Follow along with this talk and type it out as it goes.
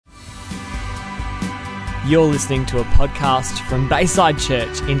You're listening to a podcast from Bayside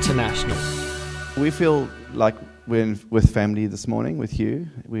Church International. We feel like we're with family this morning, with you.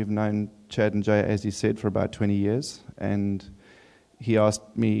 We've known Chad and Jay, as he said, for about 20 years, and he asked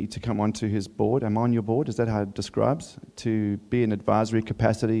me to come onto his board. I'm on your board, is that how it describes? To be in advisory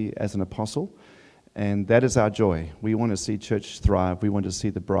capacity as an apostle, and that is our joy. We want to see church thrive. We want to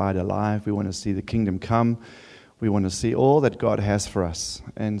see the bride alive. We want to see the kingdom come. We want to see all that God has for us.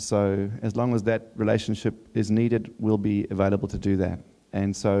 And so as long as that relationship is needed, we'll be available to do that.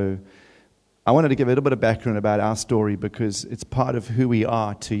 And so I wanted to give a little bit of background about our story because it's part of who we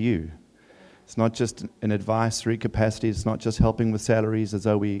are to you. It's not just an advisory capacity. It's not just helping with salaries as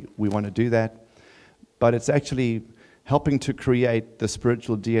though we want to do that. But it's actually helping to create the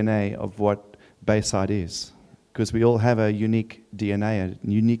spiritual DNA of what Bayside is. Because we all have a unique DNA, a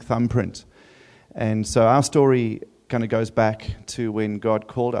unique thumbprint. And so our story kind of goes back to when God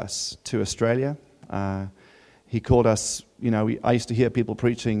called us to Australia. He called us, I used to hear people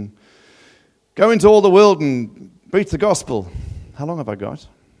preaching, go into all the world and preach the gospel. How long have I got?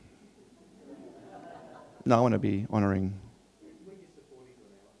 No, I want to be honoring.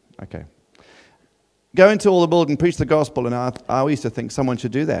 Okay. Go into all the world and preach the gospel. And I used to think someone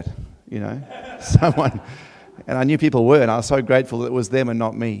should do that, someone. And I knew people were, and I was so grateful that it was them and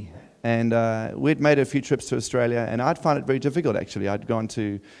not me. And we'd made a few trips to Australia, and I'd find it very difficult, actually. I'd gone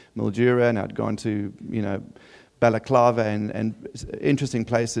to Mildura, and I'd gone to, Balaclava and interesting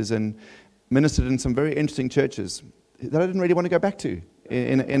places, and ministered in some very interesting churches that I didn't really want to go back to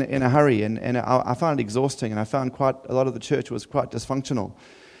in a hurry. And I found it exhausting, and I found quite a lot of the church was quite dysfunctional.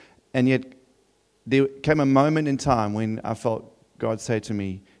 And yet there came a moment in time when I felt God say to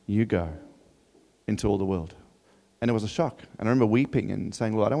me, you go into all the world. And it was a shock. And I remember weeping and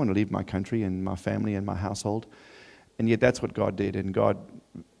saying, well, I don't want to leave my country and my family and my household. And yet that's what God did. And God,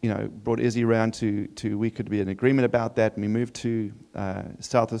 brought Izzy around to we could be in agreement about that. And we moved to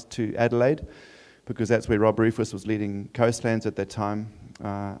south to Adelaide, because that's where Rob Rufus was leading Coastlands at that time,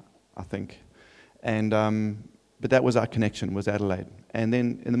 I think. And but that was our connection, was Adelaide. And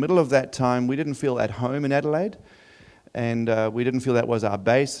then in the middle of that time, we didn't feel at home in Adelaide. And we didn't feel that was our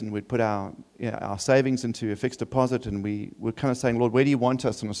base, and we'd put our savings into a fixed deposit, and we were kind of saying, Lord, where do you want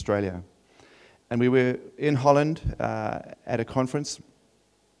us in Australia? And we were in Holland at a conference,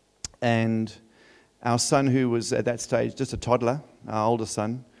 and our son, who was at that stage just a toddler, our oldest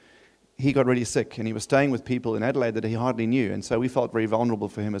son, he got really sick, and he was staying with people in Adelaide that he hardly knew, and so we felt very vulnerable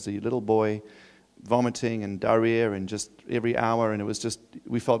for him as a little boy, vomiting and diarrhea and just every hour, and it was just,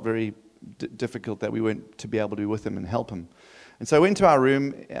 we felt very difficult that we weren't to be able to be with him and help him. And so I went to our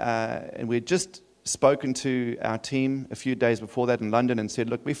room, and we had just spoken to our team a few days before that in London and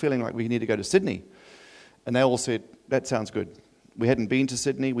said, look, we're feeling like we need to go to Sydney. And they all said, that sounds good. We hadn't been to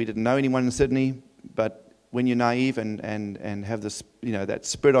Sydney. We didn't know anyone in Sydney. But when you're naive and have this, that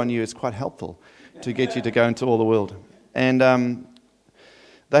spirit on you, it's quite helpful to get you to go into all the world. And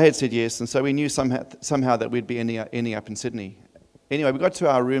they had said yes. And so we knew somehow that we'd be ending up in Sydney. Anyway, we got to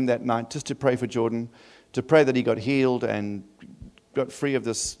our room that night just to pray for Jordan, to pray that he got healed and got free of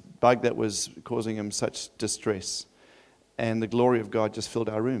this bug that was causing him such distress. And the glory of God just filled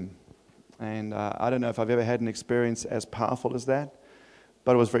our room. And I don't know if I've ever had an experience as powerful as that,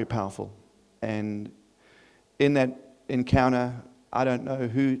 but it was very powerful. And in that encounter, I don't know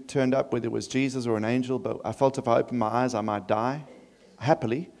who turned up, whether it was Jesus or an angel, but I felt if I opened my eyes, I might die,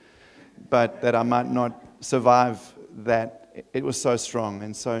 happily, but that I might not survive that. It was so strong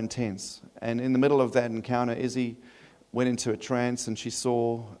and so intense. And in the middle of that encounter, Izzy went into a trance, and she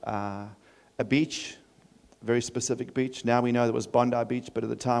saw a beach, a very specific beach. Now we know that it was Bondi Beach, but at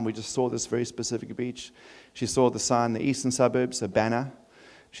the time we just saw this very specific beach. She saw the sign, the eastern suburbs, a banner.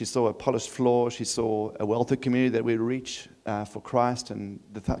 She saw a polished floor. She saw a wealthy community that we'd reach for Christ, and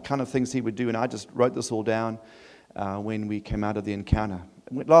the kind of things he would do. And I just wrote this all down when we came out of the encounter.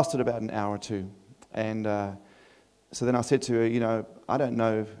 It lasted about an hour or two. And so then I said to her, I don't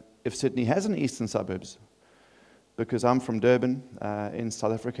know if Sydney has any eastern suburbs, because I'm from Durban in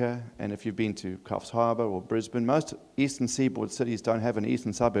South Africa, and if you've been to Coffs Harbour or Brisbane, most eastern seaboard cities don't have any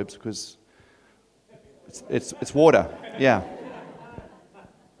eastern suburbs because it's water, yeah.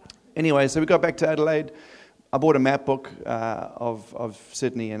 Anyway, so we got back to Adelaide. I bought a map book of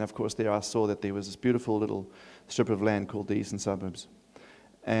Sydney, and of course there I saw that there was this beautiful little strip of land called the eastern suburbs.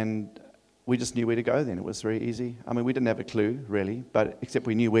 And we just knew where to go then. It was very easy. I mean, we didn't have a clue, really, but except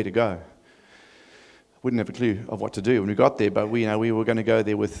we knew where to go. wouldn't have a clue of what to do when we got there, but we were going to go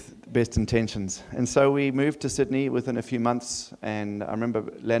there with best intentions. And so we moved to Sydney within a few months, and I remember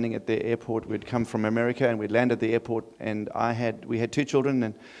landing at the airport. We'd come from America, and we'd landed at the airport, and we had 2 children,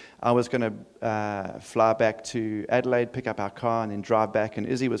 and I was going to fly back to Adelaide, pick up our car, and then drive back, and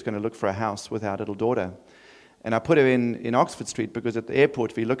Izzy was going to look for a house with our little daughter. And I put her in Oxford Street, because at the airport,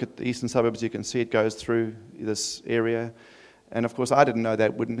 if you look at the eastern suburbs, you can see it goes through this area. And of course, I didn't know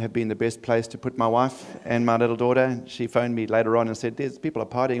that wouldn't have been the best place to put my wife and my little daughter. She phoned me later on and said, "There's people are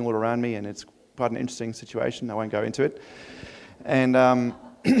partying all around me, and it's quite an interesting situation." I won't go into it. And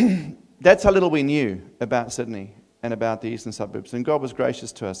that's how little we knew about Sydney and about the eastern suburbs. And God was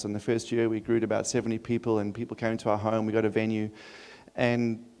gracious to us. In the first year, we grew to about 70 people, and people came to our home. We got a venue,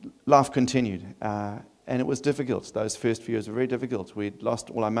 and life continued. And it was difficult. Those first few years were very difficult. We'd lost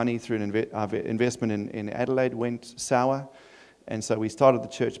all our money through our investment in Adelaide went sour. And so we started the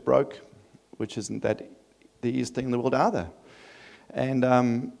church broke, which isn't that the easiest thing in the world either. And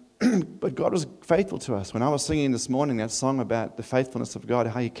but God was faithful to us. When I was singing this morning that song about the faithfulness of God,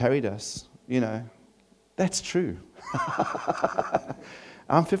 how He carried us, that's true.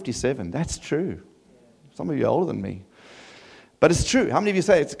 I'm 57. That's true. Some of you are older than me. But it's true. How many of you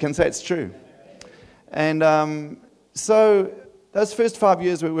can say it's true? And so those first 5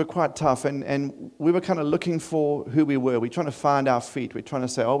 years were quite tough, and we were kind of looking for who we were. We're trying to find our feet. We're trying to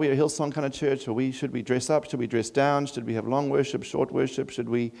say, we're a Hillsong kind of church, or should we dress up? Should we dress down? Should we have long worship, short worship?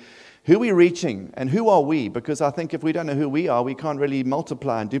 Who are we reaching, and who are we? Because I think if we don't know who we are, we can't really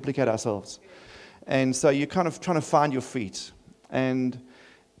multiply and duplicate ourselves. And so you're kind of trying to find your feet. And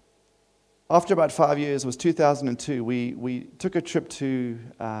after about 5 years, it was 2002, we took a trip to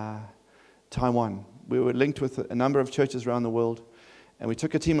Taiwan. We were linked with a number of churches around the world, and we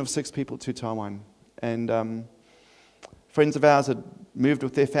took a team of 6 people to Taiwan. And friends of ours had moved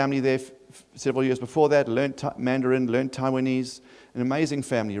with their family there several years before that, learned Mandarin, learned Taiwanese, an amazing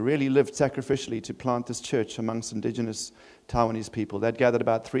family, really lived sacrificially to plant this church amongst indigenous Taiwanese people. They'd gathered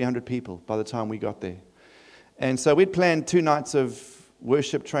about 300 people by the time we got there. And so we'd planned 2 nights of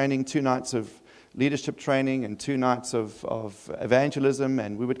worship training, 2 nights of leadership training, and 2 nights of evangelism,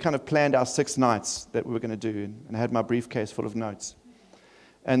 and we would kind of planned our 6 nights that we were going to do, and I had my briefcase full of notes.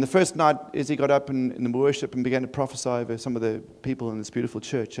 And the first night, Izzy got up in the worship and began to prophesy over some of the people in this beautiful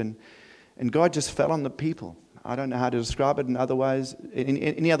church, and God just fell on the people. I don't know how to describe it in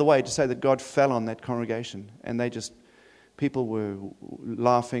any other way to say that God fell on that congregation, and people were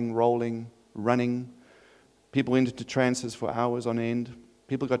laughing, rolling, running. People went into trances for hours on end.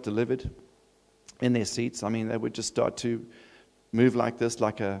 People got delivered in their seats. I mean, they would just start to move like this,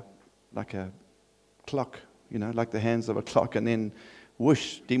 like a clock, like the hands of a clock, and then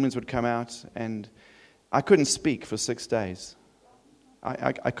whoosh, demons would come out, and I couldn't speak for 6 days.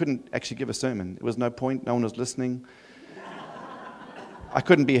 I couldn't actually give a sermon. There was no point. No one was listening. I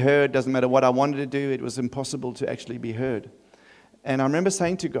couldn't be heard. Doesn't matter what I wanted to do. It was impossible to actually be heard. And I remember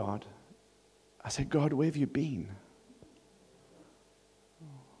saying to God, I said, "God, where have you been?"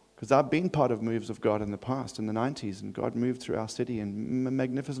 Because I've been part of moves of God in the past, in the 90s, and God moved through our city in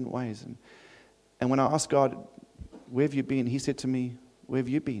magnificent ways. And when I asked God, "Where have you been?" He said to me, "Where have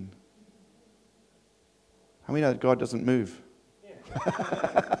you been?" How many know that God doesn't move? Yeah.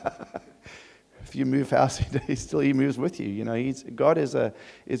 If you move house, he moves with you. God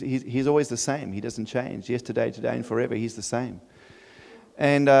he's always the same. He doesn't change. Yesterday, today, and forever, He's the same.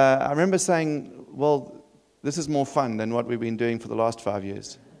 And I remember saying, well, this is more fun than what we've been doing for the last 5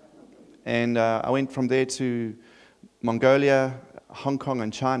 years. And I went from there to Mongolia, Hong Kong,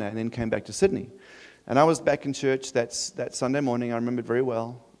 and China, and then came back to Sydney. And I was back in church that Sunday morning. I remember it very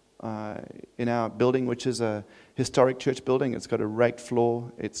well, in our building, which is a historic church building. It's got a raked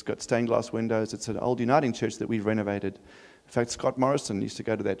floor. It's got stained glass windows. It's an old Uniting church that we've renovated. In fact, Scott Morrison used to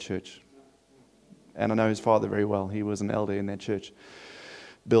go to that church. And I know his father very well. He was an elder in that church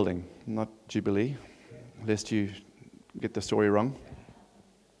building, not Jubilee, lest you get the story wrong.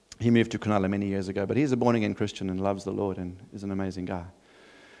 He moved to Cronulla many years ago, but he's a born-again Christian and loves the Lord and is an amazing guy.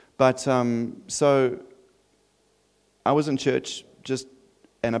 But so I was in church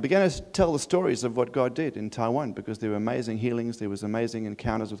and I began to tell the stories of what God did in Taiwan, because there were amazing healings, there was amazing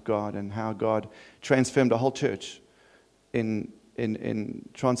encounters with God, and how God transformed a whole church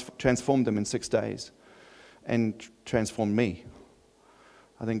transformed them in 6 days, and transformed me.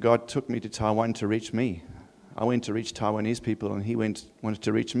 I think God took me to Taiwan to reach me. I went to reach Taiwanese people, and He wanted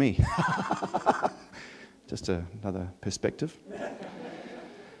to reach me. Just another perspective.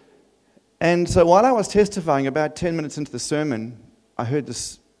 And so while I was testifying, about 10 minutes into the sermon, I heard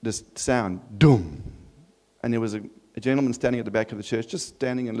this sound, doom. And there was a gentleman standing at the back of the church, just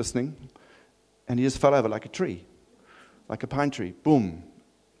standing and listening. And he just fell over like a tree, like a pine tree. Boom.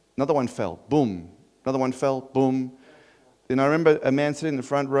 Another one fell. Boom. Another one fell. Boom. Then I remember a man sitting in the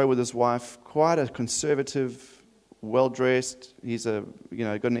front row with his wife, quite a conservative, well-dressed. He's got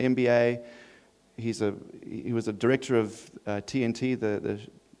an MBA. He was a director of TNT, the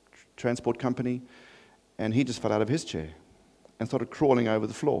transport company, and he just fell out of his chair and started crawling over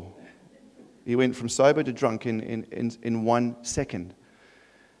the floor. He went from sober to drunk in 1 second.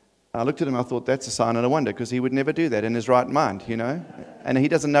 I looked at him, I thought, that's a sign and a wonder, because he would never do that in his right mind, And he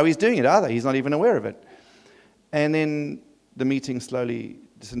doesn't know he's doing it either. He's not even aware of it. And then the meeting slowly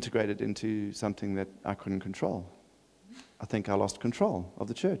disintegrated into something that I couldn't control. I think I lost control of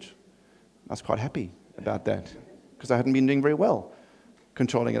the church. I was quite happy about that, because I hadn't been doing very well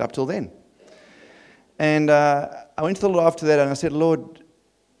controlling it up till then. And I went to the Lord after that, and I said, Lord,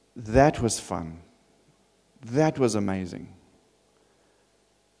 that was fun. That was amazing.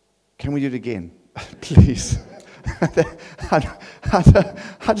 Can we do it again? Please.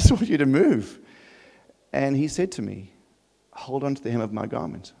 I just want you to move. And he said to me, hold on to the hem of my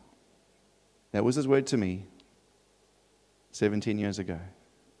garment. That was his word to me 17 years ago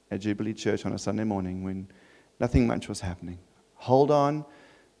at Jubilee Church on a Sunday morning when nothing much was happening. Hold on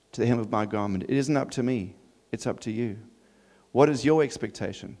to the hem of my garment. It isn't up to me. It's up to you. What is your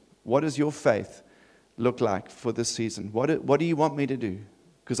expectation? What does your faith look like for this season? What do you want me to do?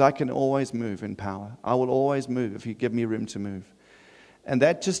 Because I can always move in power. I will always move if you give me room to move. And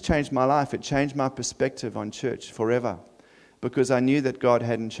that just changed my life. It changed my perspective on church forever, because I knew that God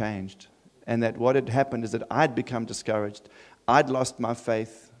hadn't changed, and that what had happened is that I'd become discouraged. I'd lost my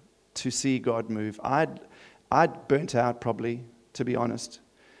faith to see God move. I'd burnt out, probably, to be honest.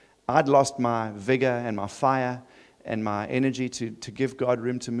 I'd lost my vigor and my fire and my energy to give God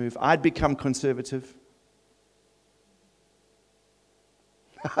room to move. I'd become conservative.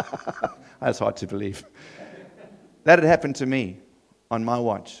 That's hard to believe. That had happened to me on my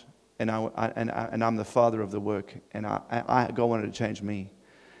watch, and I'm the father of the work, and God wanted to change me.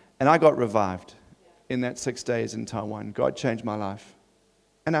 And I got revived in that 6 days in Taiwan. God changed my life,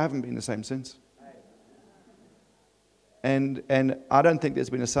 and I haven't been the same since. And I don't think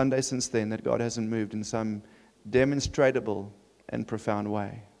there's been a Sunday since then that God hasn't moved in some demonstrable and profound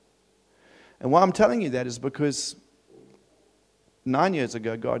way. And why I'm telling you that is because 9 years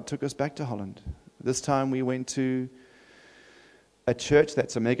ago, God took us back to Holland. This time we went to a church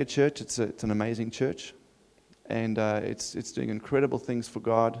that's a mega church. It's an amazing church. And it's doing incredible things for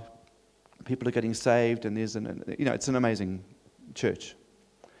God. People are getting saved, and it's an amazing church.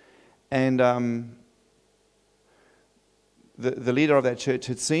 And the leader of that church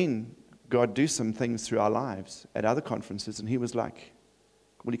had seen God do some things through our lives at other conferences, and he was like,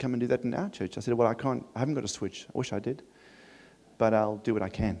 will you come and do that in our church? I said, well, I haven't got a switch. I wish I did. But I'll do what I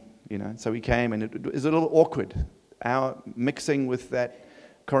can, So he came, and it was a little awkward. Our mixing with that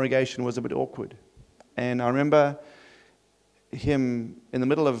congregation was a bit awkward. And I remember him in the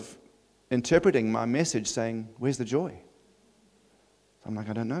middle of interpreting my message saying, where's the joy? I'm like,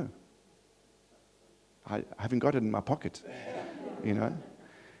 I don't know. I haven't got it in my pocket,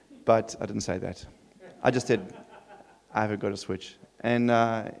 But I didn't say that. I just said, I haven't got a switch. And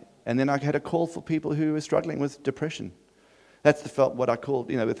then I had a call for people who were struggling with depression. That's what I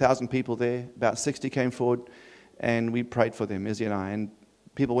called, 1,000 people there. About 60 came forward, and we prayed for them, Izzy and I. And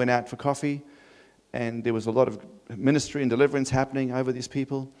people went out for coffee, and there was a lot of ministry and deliverance happening over these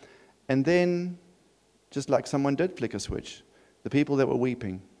people. And then, just like someone did flick a switch, the people that were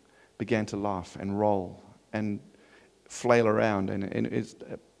weeping began to laugh and roll and flail around.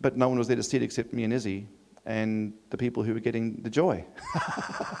 But no one was there to see it except me and Izzy and the people who were getting the joy.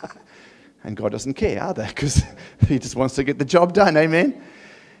 And God doesn't care, either, because he just wants to get the job done, amen?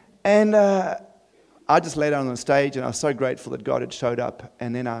 And I just lay down on the stage, and I was so grateful that God had showed up.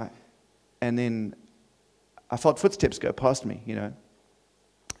 And then I felt footsteps go past me,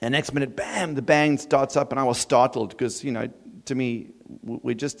 And next minute, bam, the band starts up, and I was startled because, to me,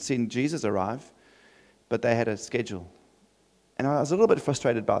 we'd just seen Jesus arrive, but they had a schedule. And I was a little bit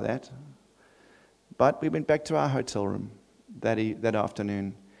frustrated by that. But we went back to our hotel room that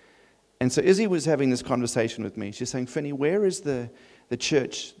afternoon. And so Izzy was having this conversation with me. She's saying, Finney, where is the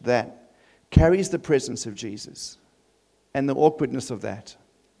church that carries the presence of Jesus and the awkwardness of that?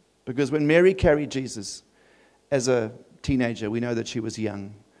 Because when Mary carried Jesus as a teenager, we know that she was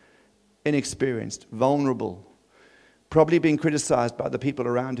young, inexperienced, vulnerable, probably being criticized by the people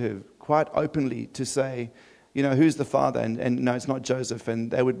around her quite openly to say, who's the father? And no, it's not Joseph. And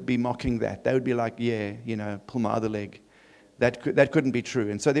they would be mocking that. They would be like, pull my other leg. That couldn't be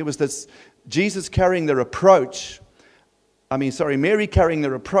true. And so there was this Jesus carrying the reproach Mary carrying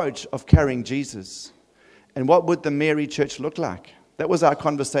the reproach of carrying Jesus. And what would the Mary church look like? That was our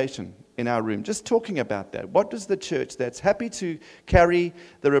conversation in our room, just talking about that. What does the church that's happy to carry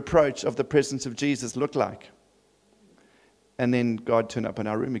the reproach of the presence of Jesus look like? And then God turned up in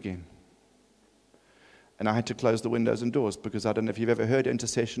our room again. And I had to close the windows and doors, because I don't know if you've ever heard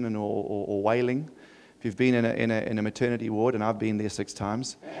intercession or wailing. If you've been in a maternity ward, and I've been there 6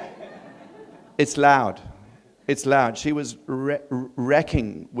 times, it's loud. It's loud. She was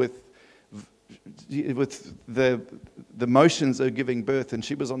racking with the motions of giving birth, and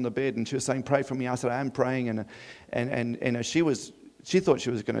she was on the bed, and she was saying, "Pray for me." I said, "I am praying," and she thought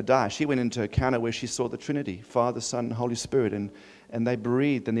she was going to die. She went into a counter where she saw the Trinity, Father, Son, and Holy Spirit, and they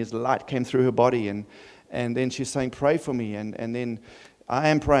breathed, and this light came through her body, and then she's saying, "Pray for me," and then I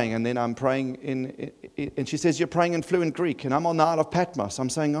am praying, and then I'm praying and she says, "You're praying in fluent Greek," and I'm on the Isle of Patmos. I'm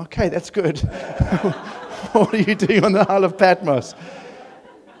saying, "Okay, that's good." What are you doing on the Isle of Patmos?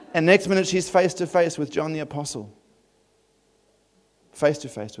 And next minute, she's face to face with John the Apostle. Face to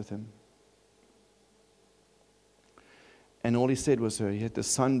face with him. And all he said was he had the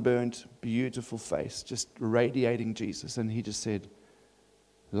sunburnt, beautiful face, just radiating Jesus. And he just said,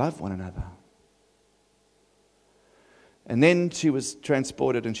 "Love one another." And then she was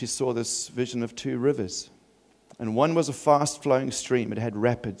transported, and she saw this vision of 2 rivers. And one was a fast-flowing stream. It had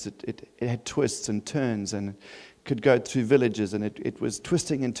rapids. It had twists and turns, and could go through villages, and it was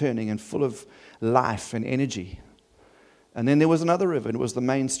twisting and turning and full of life and energy. And then there was another river, and it was the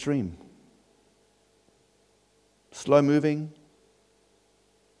main stream. Slow moving,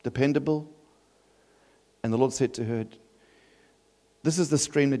 dependable. And the Lord said to her, "This is the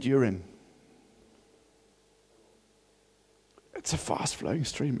stream that you're in. It's a fast-flowing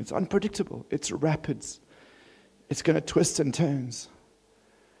stream. It's unpredictable. It's rapids. It's going to twist and turns."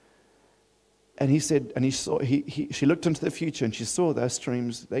 And he said, and she looked into the future, and she saw those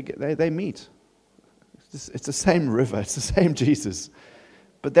streams. They meet. It's the same river. It's the same Jesus.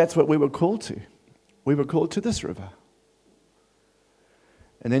 But that's what we were called to. We were called to this river.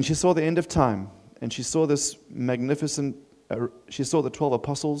 And then she saw the end of time, and she saw this magnificent. She saw the 12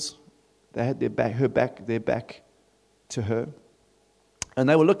 apostles. They had their back to her, and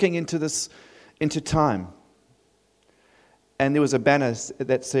they were looking into time. And there was a banner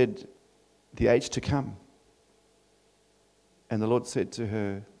that said, "The age to come." And the Lord said to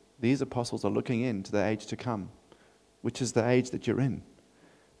her, "These apostles are looking into the age to come, which is the age that you're in.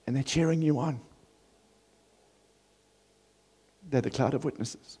 And they're cheering you on. They're the cloud of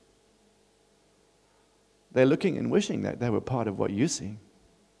witnesses. They're looking and wishing that they were part of what you see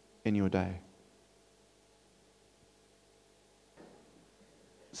in your day."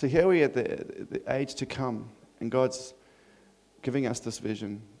 So here we are at the age to come, and God's giving us this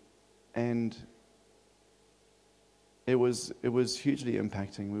vision, and it was hugely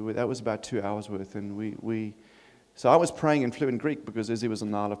impacting. That was about 2 hours worth, and so I was praying in fluent Greek because Izzy was on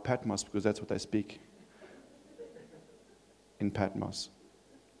the Isle of Patmos, because that's what they speak in Patmos.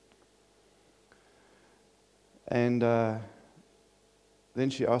 And then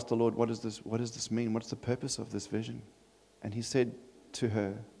she asked the Lord, what does this mean? What's the purpose of this vision? And he said to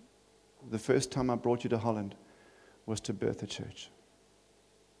her, "The first time I brought you to Holland was to birth a church."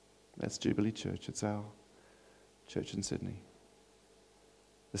 That's Jubilee Church. It's our church in Sydney.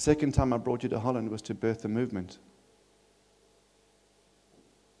 "The second time I brought you to Holland was to birth a movement."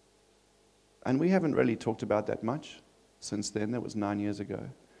 And we haven't really talked about that much since then. That was 9 years ago.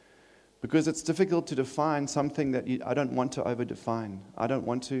 Because it's difficult to define something that I don't want to over-define. I don't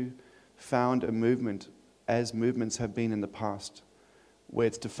want to found a movement as movements have been in the past, where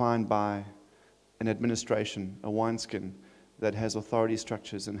it's defined by an administration, a wineskin that has authority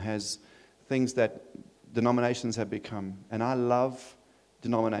structures and has things that denominations have become. And I love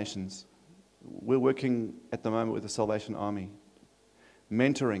denominations. We're working at the moment with the Salvation Army,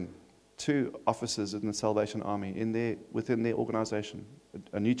 mentoring 2 officers in the Salvation Army within their organization.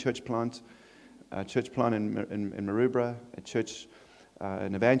 A new church plant in Maroubra,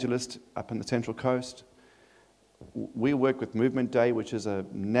 an evangelist up in the Central Coast. We work with Movement Day, which is a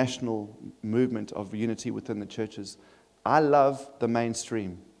national movement of unity within the churches. I love the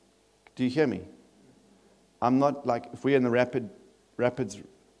mainstream. Do you hear me? I'm not like, if we're in the rapids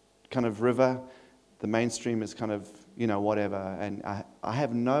kind of river, the mainstream is kind of, whatever. And I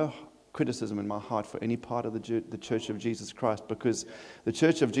have no criticism in my heart for any part of the Church of Jesus Christ, because the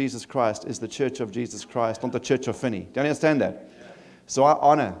Church of Jesus Christ is the Church of Jesus Christ, not the Church of Finney. Do you understand that? So I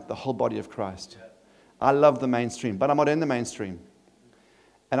honor the whole body of Christ. I love the mainstream, but I'm not in the mainstream.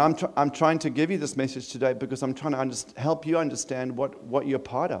 And I'm trying to give you this message today because I'm trying to help you understand what you're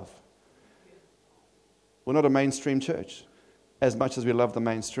part of. We're not a mainstream church. as much as we love the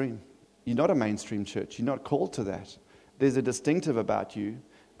mainstream. You're not a mainstream church. You're not called to that. There's a distinctive about you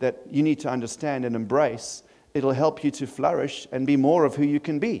that you need to understand and embrace. It'll help you to flourish and be more of who you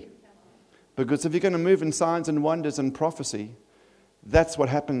can be. Because if you're going to move in signs and wonders and prophecy, that's what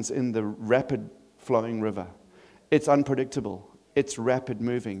happens in the rapid flowing river. It's unpredictable. It's rapid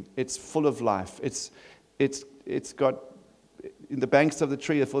moving. It's full of life. It's got, in the banks of the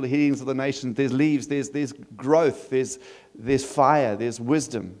tree are full of healings of the nations. There's leaves. There's growth. There's fire. There's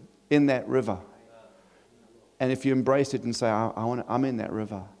wisdom in that river. And if you embrace it and say, I'm in that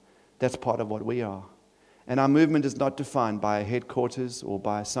river, that's part of what we are. And our movement is not defined by headquarters or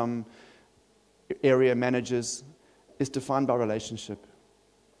by some area managers. It's defined by relationship.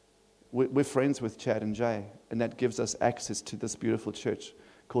 We're friends with Chad and Jay, and that gives us access to this beautiful church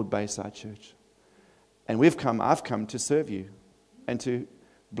called Bayside Church. And I've come to serve you and to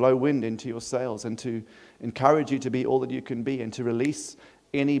blow wind into your sails and to encourage you to be all that you can be and to release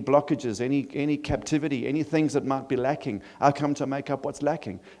any blockages, any captivity, any things that might be lacking. I come to make up what's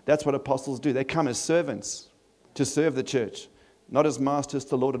lacking. That's what apostles do. They come as servants to serve the church, not as masters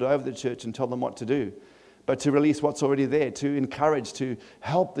to lord it over the church and tell them what to do, but to release what's already there, to encourage, to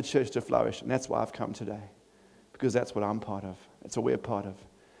help the church to flourish. And that's why I've come today, because that's what I'm part of. That's what we're part of.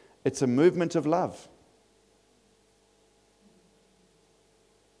 It's a movement of love.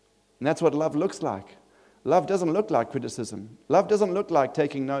 And that's what love looks like. Love doesn't look like criticism. Love doesn't look like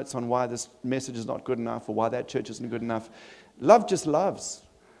taking notes on why this message is not good enough or why that church isn't good enough. Love just loves.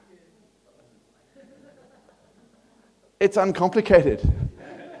 It's uncomplicated.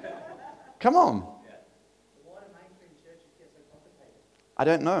 Come on. Why do mainstream churches get so complicated? I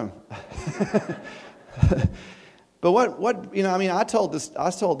don't know. But I told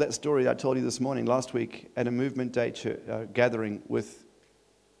that story I told you this morning, last week, at a movement day gathering with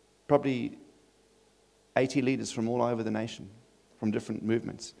probably 80 leaders from all over the nation, from different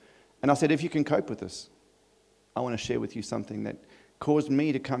movements. And I said, if you can cope with this, I want to share with you something that caused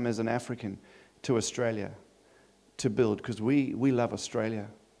me to come as an African to Australia to build, because we love Australia,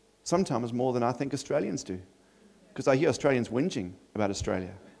 sometimes more than I think Australians do. Because I hear Australians whinging about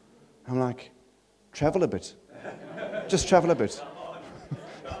Australia. I'm like, travel a bit. Just travel a bit.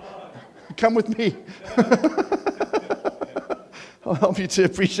 Come with me. I'll help you to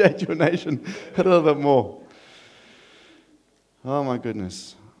appreciate your nation a little bit more. Oh my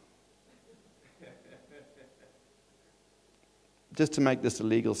goodness. Just to make this a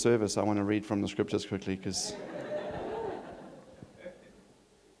legal service, I want to read from the scriptures quickly, because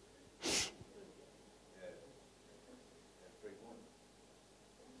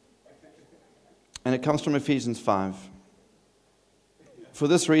and it comes from Ephesians 5. For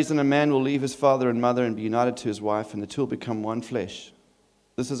this reason, a man will leave his father and mother and be united to his wife, and the two will become one flesh.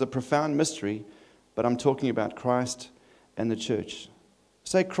 This is a profound mystery, but I'm talking about Christ and the church.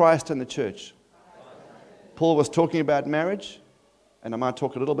 Say Christ and the church. Paul was talking about marriage, and I might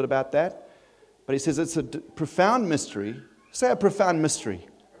talk a little bit about that, but he says it's a profound mystery. Say a profound mystery.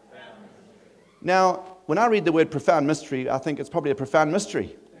 Now, when I read the word profound mystery, I think it's probably a profound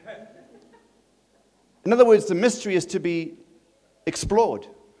mystery. In other words, the mystery is to be explored.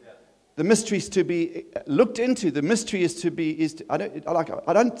 The mystery is to be looked into. The mystery is to be. I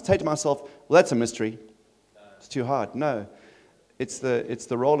don't say to myself, "Well, that's a mystery. It's too hard." No, it's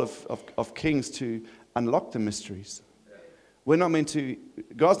the role of kings to unlock the mysteries. We're not meant to.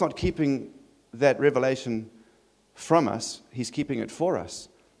 God's not keeping that revelation from us. He's keeping it for us,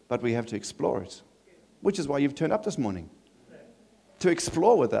 but we have to explore it. Which is why you've turned up this morning to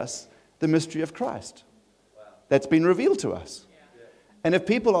explore with us the mystery of Christ that's been revealed to us. And if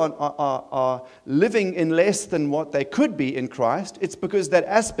people are living in less than what they could be in Christ, it's because that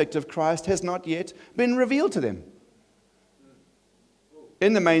aspect of Christ has not yet been revealed to them.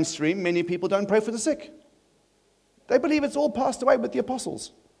 In the mainstream, many people don't pray for the sick. They believe it's all passed away with the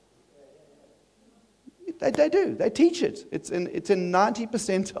apostles. They do. They teach it. It's in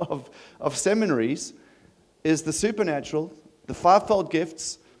 90% of seminaries is the supernatural, the fivefold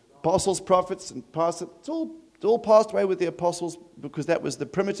gifts, apostles, prophets, and pastors. It's all passed away with the apostles because that was the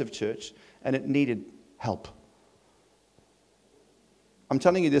primitive church and it needed help. I'm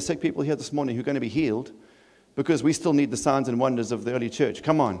telling you, there's sick people here this morning who are going to be healed because we still need the signs and wonders of the early church.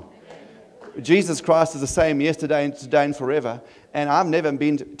 Come on. Jesus Christ is the same yesterday and today and forever. And I've never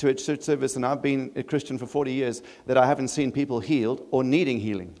been to a church service, and I've been a Christian for 40 years, that I haven't seen people healed or needing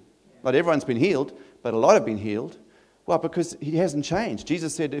healing. Not everyone's been healed, but a lot have been healed. Well, because he hasn't changed.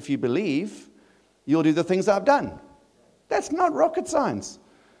 Jesus said, if you believe, you'll do the things I've done. That's not rocket science.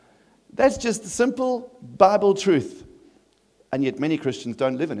 That's just simple Bible truth. And yet many Christians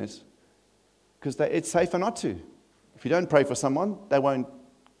don't live in it because it's safer not to. If you don't pray for someone, they won't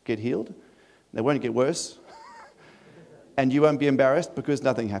get healed. They won't get worse. And you won't be embarrassed because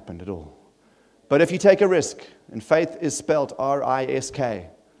nothing happened at all. But if you take a risk, and faith is spelled R-I-S-K,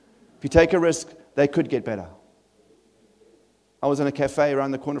 if you take a risk, they could get better. I was in a cafe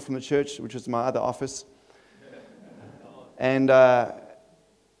around the corner from the church, which was my other office. And the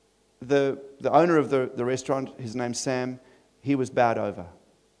owner of the restaurant, his name's Sam, he was bowed over.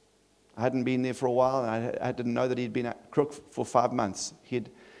 I hadn't been there for a while, and I didn't know that he'd been at crook for 5 months.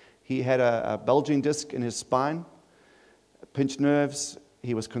 He had a bulging disc in his spine, pinched nerves.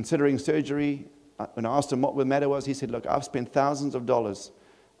 He was considering surgery. When I asked him what the matter was, he said, look, I've spent thousands of dollars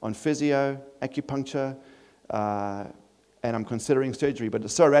on physio, acupuncture, and I'm considering surgery, but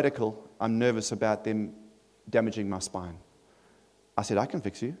it's so radical, I'm nervous about them damaging my spine. I said, I can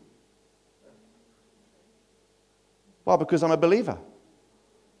fix you. Why? Because I'm a believer.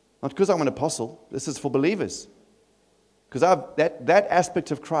 Not because I'm an apostle. This is for believers. Because that aspect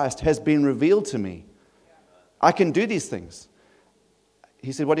of Christ has been revealed to me. I can do these things.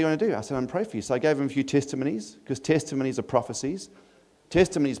 He said, what do you want to do? I said, I'm praying for you. So I gave him a few testimonies, because testimonies are prophecies.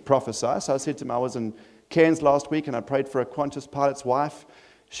 Testimonies prophesy. So I said to him, I was in Cairns last week, and I prayed for a Qantas pilot's wife.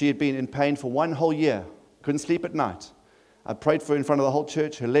 She had been in pain for 1 whole year. Couldn't sleep at night. I prayed for her in front of the whole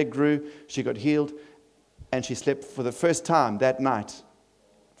church. Her leg grew. She got healed. And she slept for the first time that night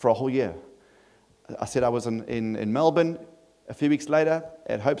for a whole year. I said I was in Melbourne a few weeks later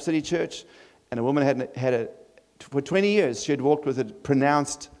at Hope City Church, and a woman for 20 years, she had walked with a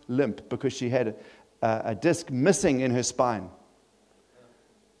pronounced limp because she had a disc missing in her spine.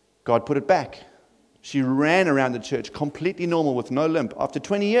 God put it back. She ran around the church completely normal with no limp after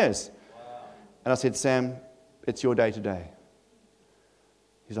 20 years. Wow. And I said, Sam, it's your day today.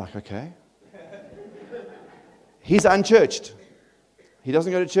 He's like, okay. He's unchurched. He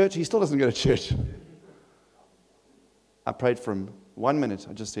doesn't go to church. He still doesn't go to church. I prayed for him 1 minute.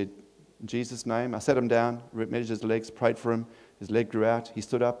 I just said, in Jesus' name. I sat him down, measured his legs, prayed for him. His leg grew out. He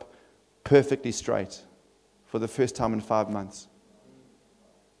stood up perfectly straight for the first time in 5 months.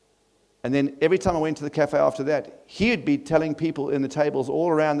 And then every time I went to the cafe after that, he'd be telling people in the tables all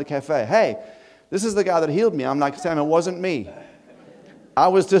around the cafe, hey, this is the guy that healed me. I'm like, Sam, it wasn't me. I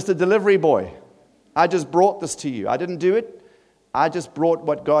was just a delivery boy. I just brought this to you. I didn't do it. I just brought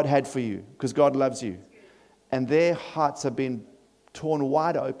what God had for you because God loves you. And their hearts have been torn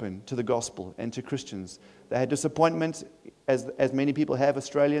wide open to the gospel and to Christians. They had disappointment, as many people have,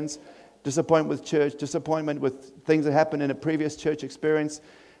 Australians, disappointment with church, disappointment with things that happened in a previous church experience.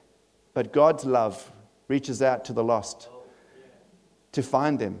 But God's love reaches out to the lost to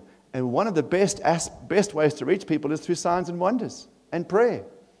find them. And one of the best ways to reach people is through signs and wonders and prayer.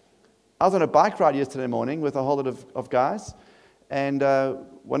 I was on a bike ride yesterday morning with a whole lot of guys, and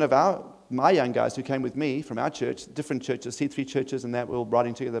one of my young guys who came with me from our church, different churches, C3 churches, and that we were all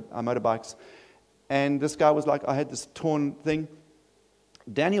riding together our motorbikes. And this guy was like, I had this torn thing.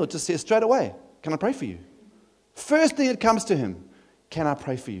 Daniel just says straight away, can I pray for you? First thing that comes to him, can I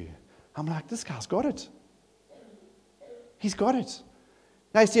pray for you? I'm like, this guy's got it. He's got it.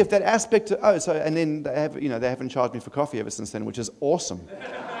 Now you see if that aspect, and then they haven't charged me for coffee ever since then, which is awesome.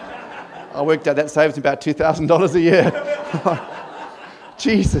 I worked out that saves me about $2,000 a year.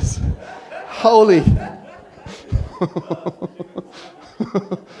 Jesus. Holy.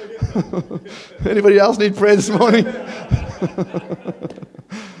 Anybody else need prayer this morning?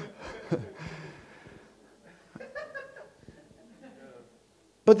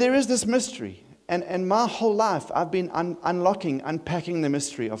 But there is this mystery. And my whole life, I've been unpacking the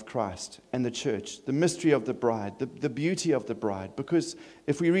mystery of Christ and the church, the mystery of the bride, the beauty of the bride. Because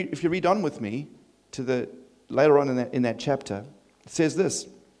if you read on with me to later on in that chapter, it says this.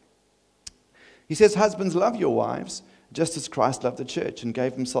 He says, husbands, love your wives, just as Christ loved the church and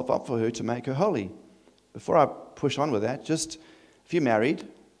gave himself up for her to make her holy. Before I push on with that, just if you're married,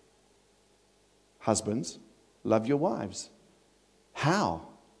 husbands, love your wives. How?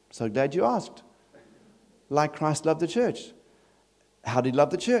 So glad you asked. Like Christ loved the church. How did he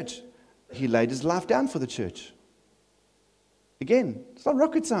love the church? He laid his life down for the church. Again, it's not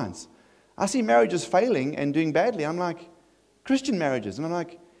rocket science. I see marriages failing and doing badly. I'm like, Christian marriages. And I'm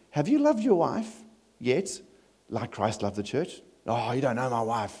like, have you loved your wife yet? Like Christ loved the church? Oh, you don't know my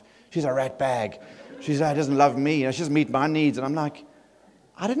wife. She's a rat bag. She doesn't love me. She doesn't meet my needs. And I'm like,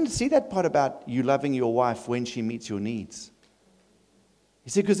 I didn't see that part about you loving your wife when she meets your needs.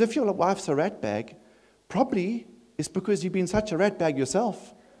 You see, because if your wife's a rat bag, probably it's because you've been such a rat bag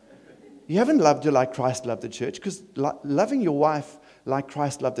yourself. You haven't loved her like Christ loved the church, because loving your wife like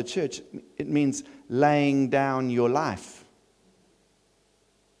Christ loved the church, it means laying down your life.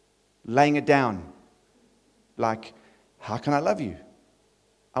 Laying it down. Like How can I love you?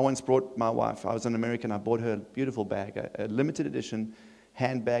 I once brought my wife, I was in America, and I bought her a beautiful bag, a limited edition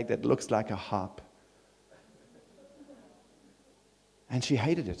handbag that looks like a harp. And she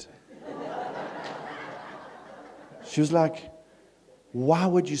hated it. She was like, why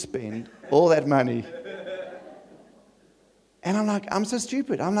would you spend all that money? And I'm like, I'm so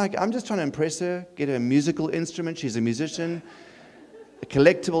stupid. I'm just trying to impress her, get her a musical instrument. She's a musician, a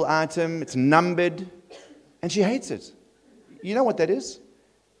collectible item. It's numbered. And she hates it. You know what that is?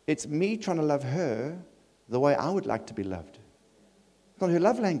 It's me trying to love her the way I would like to be loved. It's not her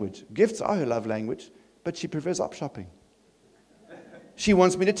love language. Gifts are her love language, but she prefers up shopping. She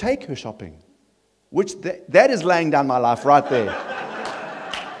wants me to take her shopping, which that is laying down my life right there.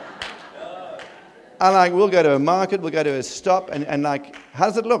 I'm like, we'll go to a market, we'll go to a stop, and like, how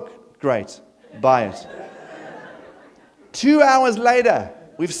does it look? Great, buy it. 2 hours later,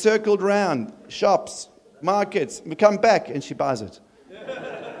 we've circled around shops, markets, we come back, and she buys it.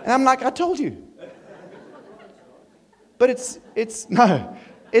 And I'm like, I told you. But it's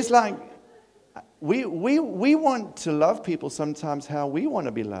like, we want to love people sometimes how we want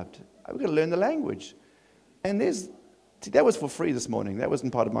to be loved. We've got to learn the language. And that was for free this morning. That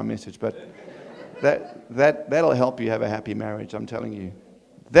wasn't part of my message, but that'll help you have a happy marriage, I'm telling you.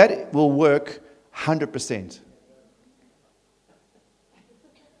 That will work 100%.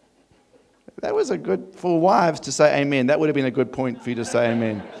 That was a good, for wives to say amen. That would have been a good point for you to say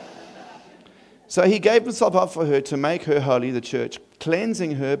amen. So he gave himself up for her to make her holy, the church,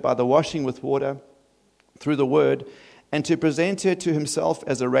 cleansing her by the washing with water through the word, and to present her to himself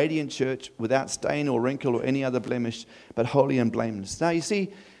as a radiant church without stain or wrinkle or any other blemish, but holy and blameless. Now you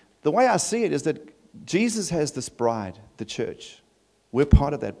see, the way I see it is that Jesus has this bride, the church. We're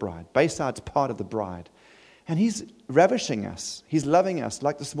part of that bride. Bayside's part of the bride. And he's ravishing us. He's loving us,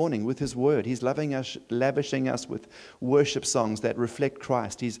 like this morning, with his word. He's loving us, lavishing us with worship songs that reflect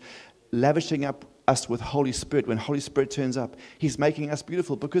Christ. He's lavishing up us with Holy Spirit. When Holy Spirit turns up, he's making us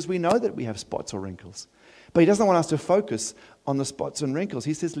beautiful because we know that we have spots or wrinkles. But he doesn't want us to focus on the spots and wrinkles.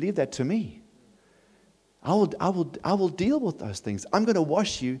 He says, leave that to me. I will deal with those things. I'm going to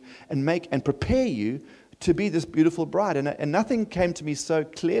wash you and make and prepare you to be this beautiful bride. And nothing came to me so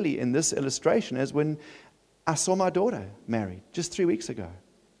clearly in this illustration as when I saw my daughter married just 3 weeks ago.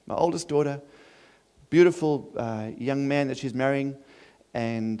 My oldest daughter, beautiful young man that she's marrying,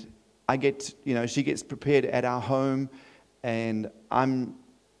 and she gets prepared at our home, and I'm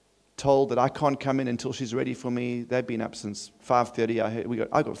told that I can't come in until she's ready for me. They've been up since 5:30.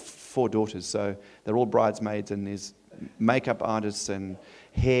 I got 4 daughters, so they're all bridesmaids, and there's makeup artists and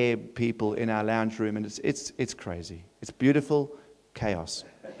hair people in our lounge room, and it's crazy. It's beautiful chaos.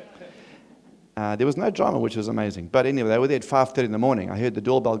 There was no drama, which was amazing. But anyway, they were there at 5:30 in the morning. I heard the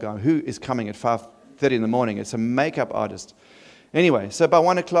doorbell going, who is coming at 5:30 in the morning? It's a makeup artist. Anyway, so by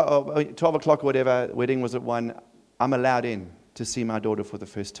 1 o'clock, or 12 o'clock or whatever, the wedding was at 1, I'm allowed in to see my daughter for the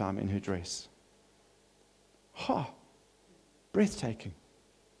first time in her dress. Breathtaking.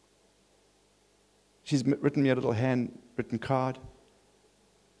 She's written me a little handwritten card.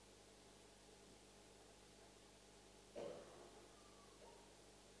 I'm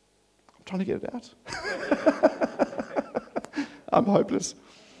trying to get it out. I'm hopeless.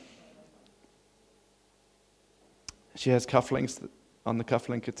 She has cufflinks. On the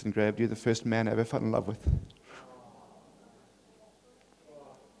cufflink it's engraved, "You're the first man I ever fell in love with."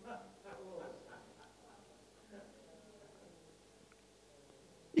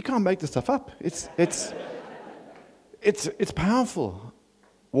 You can't make this stuff up. It's powerful.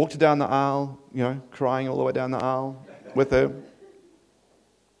 Walked down the aisle, crying all the way down the aisle with her.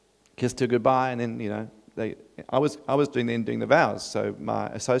 Kissed her goodbye, and then I was doing the vows. So my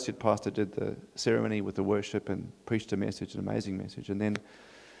associate pastor did the ceremony with the worship and preached a message, an amazing message. And then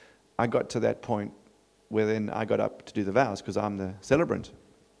I got to that point where then I got up to do the vows because I'm the celebrant.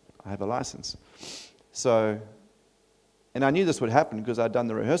 I have a license. And I knew this would happen because I'd done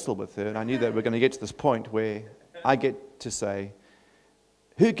the rehearsal with her, and I knew that we're going to get to this point where I get to say,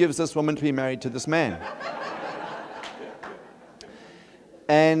 "Who gives this woman to be married to this man?"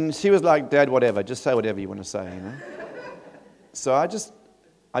 And she was like, "Dad, whatever, just say whatever you want to say, So I just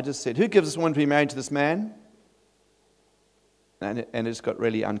said, "Who gives this woman to be married to this man?" And it just got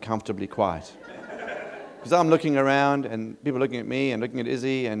really uncomfortably quiet. Because I'm looking around, and people are looking at me and looking at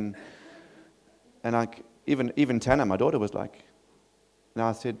Izzy, and even Tana, my daughter, was like, and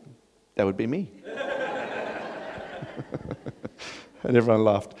I said, "That would be me." And everyone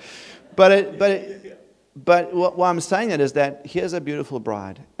laughed. But what I'm saying that is that here's a beautiful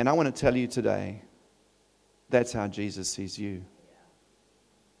bride, and I want to tell you today, that's how Jesus sees you.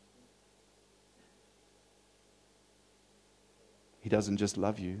 doesn't just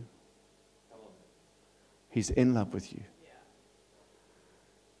love you. He's in love with you.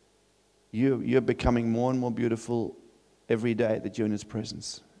 You're becoming more and more beautiful every day that you're in His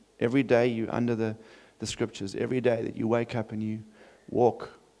presence. Every day you're under the Scriptures. Every day that you wake up and you walk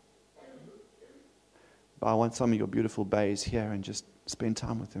by some of your beautiful bays here and just spend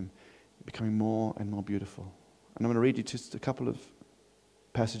time with Him. You're becoming more and more beautiful. And I'm going to read you just a couple of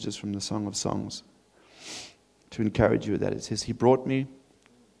passages from the Song of Songs to encourage you that. It says, He brought me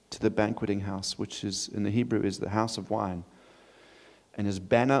to the banqueting house, which is in the Hebrew is the house of wine. And His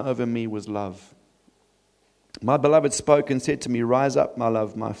banner over me was love. My beloved spoke and said to me, Rise up, my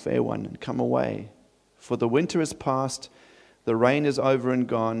love, my fair one, and come away. For the winter is past, the rain is over and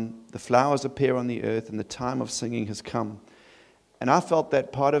gone, the flowers appear on the earth, and the time of singing has come. And I felt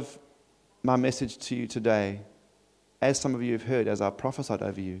that part of my message to you today, as some of you have heard, as I prophesied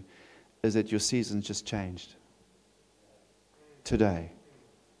over you, is that your season's just changed. Today.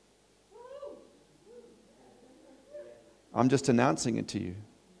 I'm just announcing it to you,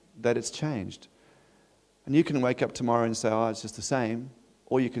 that it's changed. And you can wake up tomorrow and say, oh, it's just the same.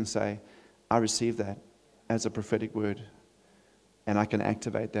 Or you can say, I receive that as a prophetic word. And I can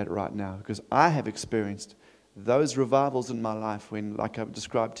activate that right now. Because I have experienced those revivals in my life when, like I've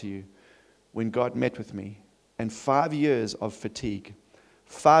described to you, when God met with me. And 5 years of fatigue,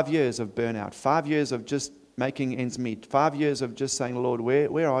 5 years of burnout, 5 years of just making ends meet, 5 years of just saying, Lord,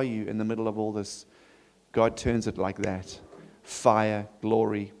 where are you in the middle of all this? God turns it like that. Fire,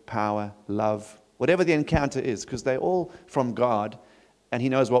 glory, power, love, whatever the encounter is, because they're all from God, and He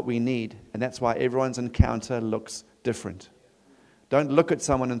knows what we need, and that's why everyone's encounter looks different. Don't look at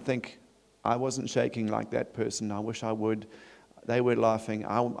someone and think, I wasn't shaking like that person, I wish I would. They were laughing,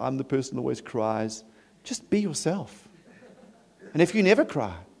 I'm the person who always cries. Just be yourself. And if you never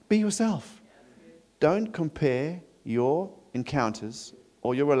cry, be yourself. Don't compare your encounters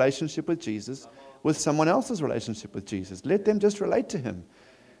or your relationship with Jesus with someone else's relationship with Jesus. Let them just relate to Him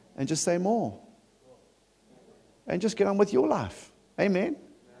and just say more. And just get on with your life. Amen?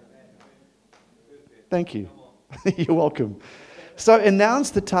 Thank you. You're welcome. So announce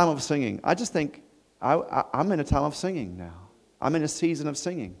the time of singing. I just think I'm in a time of singing now. I'm in a season of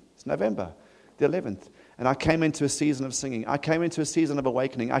singing. It's November the 11th. And I came into a season of singing. I came into a season of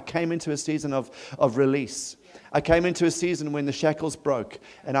awakening. I came into a season of release. I came into a season when the shackles broke.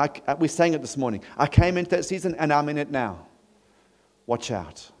 And we sang it this morning. I came into that season and I'm in it now. Watch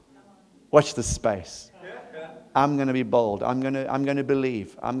out. Watch this space. I'm going to be bold. I'm going to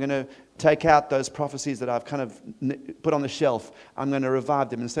believe. I'm going to take out those prophecies that I've kind of put on the shelf. I'm going to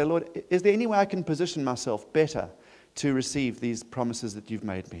revive them and say, Lord, is there any way I can position myself better to receive these promises that you've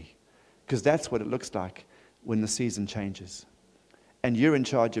made me? Because that's what it looks like when the season changes. And you're in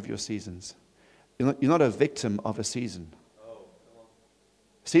charge of your seasons. You're not a victim of a season.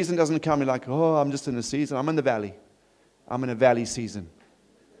 Season doesn't come like, oh, I'm just in a season. I'm in the valley. I'm in a valley season.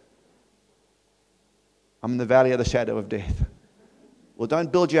 I'm in the valley of the shadow of death. Well,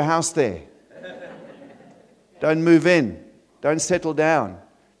 don't build your house there. Don't move in. Don't settle down.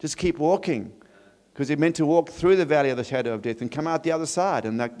 Just keep walking. Because you're meant to walk through the valley of the shadow of death and come out the other side.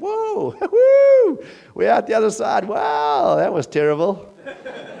 And like, whoa, woo, we're out the other side. Wow, that was terrible.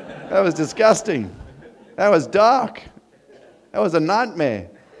 That was disgusting. That was dark. That was a nightmare.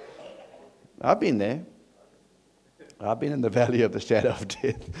 I've been there. I've been in the valley of the shadow of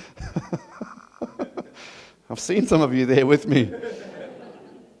death. I've seen some of you there with me.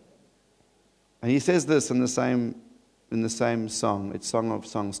 And he says this in the same song. It's Song of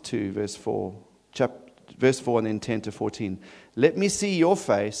Songs 2, verse 4. Verse 4 and then 10 to 14. Let me see your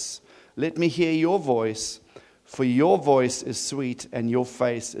face. Let me hear your voice. For your voice is sweet and your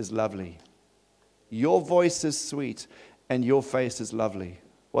face is lovely. Your voice is sweet and your face is lovely.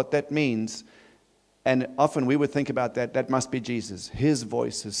 What that means, and often we would think about that must be Jesus. His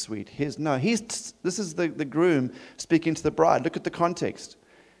voice is sweet. This is the groom speaking to the bride. Look at the context.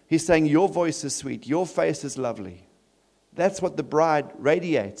 He's saying, your voice is sweet. Your face is lovely. That's what the bride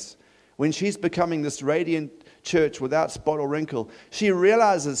radiates. When she's becoming this radiant church without spot or wrinkle, she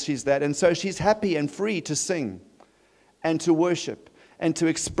realizes she's that, and so she's happy and free to sing and to worship and to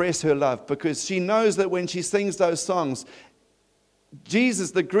express her love, because she knows that when she sings those songs, Jesus,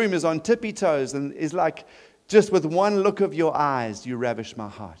 the groom, is on tippy toes and is like, just with one look of your eyes, you ravish my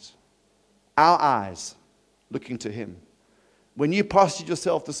heart. Our eyes looking to Him. When you postured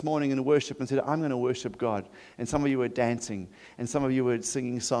yourself this morning in worship and said, I'm going to worship God, and some of you were dancing, and some of you were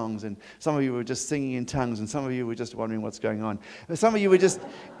singing songs, and some of you were just singing in tongues, and some of you were just wondering what's going on. And some of you were just,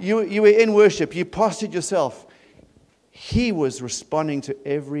 you were in worship, you postured yourself. He was responding to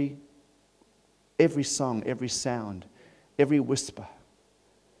every song, every sound, every whisper.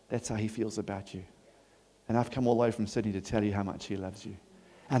 That's how he feels about you. And I've come all the way from Sydney to tell you how much he loves you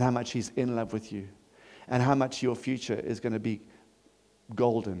and how much he's in love with you and how much your future is going to be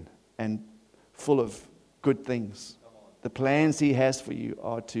golden and full of good things. The plans he has for you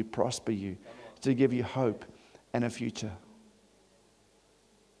are to prosper you, to give you hope and a future.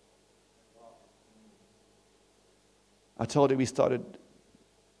 I told you we started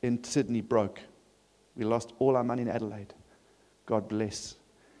in Sydney broke. We lost all our money in Adelaide. God bless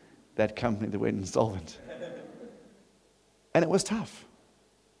that company that went insolvent. And it was tough.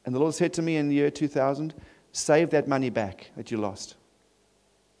 And the Lord said to me in the year 2000, save that money back that you lost.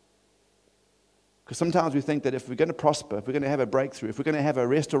 Because sometimes we think that if we're going to prosper, if we're going to have a breakthrough, if we're going to have a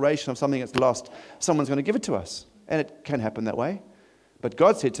restoration of something that's lost, someone's going to give it to us. And it can happen that way. But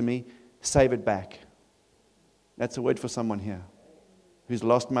God said to me, save it back. That's a word for someone here who's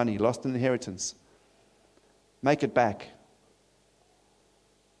lost money, lost an inheritance. Make it back.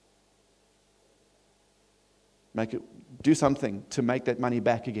 Do something to make that money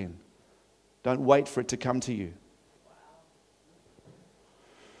back again. Don't wait for it to come to you.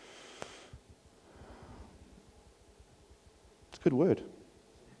 It's a good word.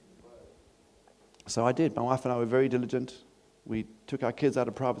 So I did. My wife and I were very diligent. We took our kids out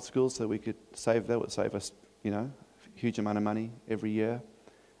of private schools so we could save. That would save us, a huge amount of money every year.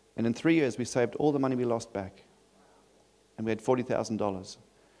 And in 3 years, we saved all the money we lost back. And we had $40,000.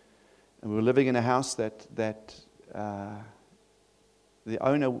 And we were living in a house that the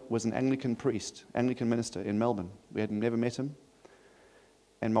owner was an Anglican priest, Anglican minister in Melbourne. We had never met him.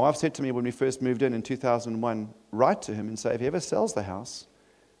 And my wife said to me when we first moved in 2001, write to him and say, if he ever sells the house,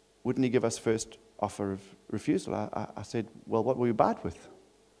 wouldn't he give us first offer of refusal? I said, well, what will we buy it with?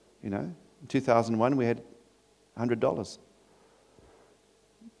 In 2001, we had $100.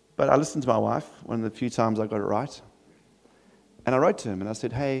 But I listened to my wife one of the few times I got it right. And I wrote to him and I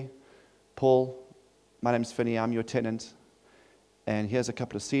said, hey, Paul, my name's Finney, I'm your tenant. And here's a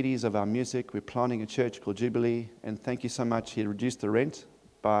couple of CDs of our music. We're planning a church called Jubilee. And thank you so much. He reduced the rent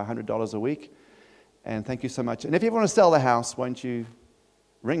by $100 a week. And thank you so much. And if you ever want to sell the house, won't you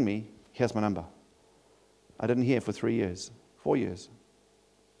ring me? Here's my number. I didn't hear for 4 years.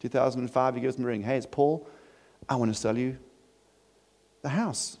 2005, he gives me a ring. Hey, it's Paul. I want to sell you the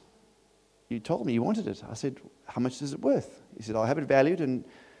house. You told me you wanted it. I said, how much is it worth? He said, I'll have it valued and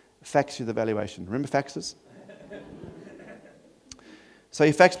fax you the valuation. Remember faxes? So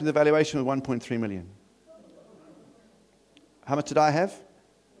he faxed me the valuation of 1.3 million. How much did I have?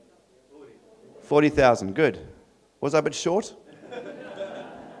 40,000. Good. Was I a bit short?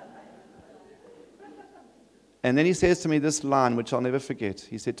 And then he says to me this line, which I'll never forget.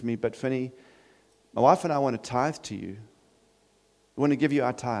 He said to me, but Finney, my wife and I want to tithe to you. We want to give you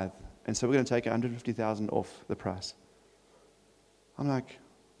our tithe. And so we're going to take 150,000 off the price. I'm like,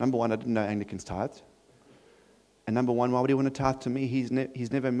 number one, I didn't know Anglicans tithed. And number one, why would he want to tithe to me? He's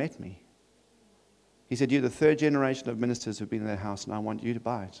never met me. He said, you're the third generation of ministers who've been in that house, and I want you to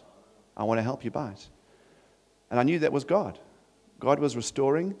buy it. I want to help you buy it. And I knew that was God. God was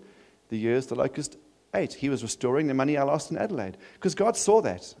restoring the years the locust ate. He was restoring the money I lost in Adelaide. Because God saw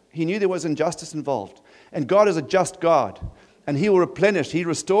that. He knew there was injustice involved. And God is a just God. And He will replenish. He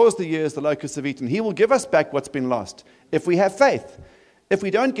restores the years the locusts have eaten. He will give us back what's been lost if we have faith. If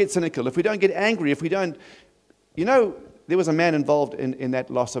we don't get cynical, if we don't get angry, if we don't... there was a man involved in that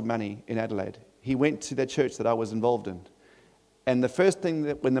loss of money in Adelaide. He went to that church that I was involved in. And the first thing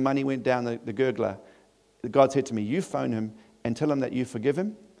that when the money went down the gurgler, God said to me, you phone him and tell him that you forgive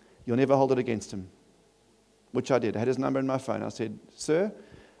him. You'll never hold it against him. Which I did. I had his number in my phone. I said, sir,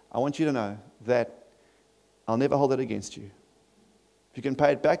 I want you to know that I'll never hold it against you. If you can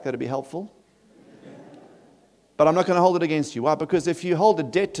pay it back, that'd be helpful. But I'm not going to hold it against you. Why? Because if you hold a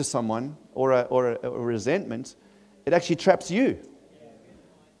debt to someone or a resentment, it actually traps you.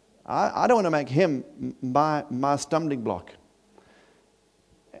 I don't want to make him my stumbling block.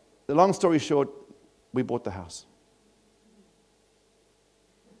 The long story short, we bought the house.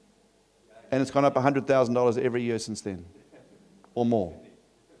 And it's gone up $100,000 every year since then, or more.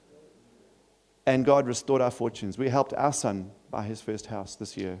 And God restored our fortunes. We helped our son buy his first house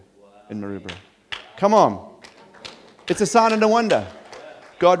this year in Maroubra. Come on. It's a sign and a wonder.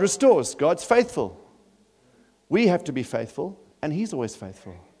 God restores. God's faithful. We have to be faithful, and He's always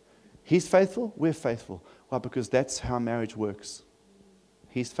faithful. He's faithful, we're faithful. Why? Because that's how marriage works.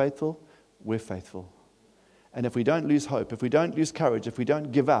 He's faithful, we're faithful. And if we don't lose hope, if we don't lose courage, if we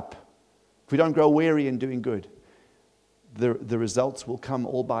don't give up, if we don't grow weary in doing good, the results will come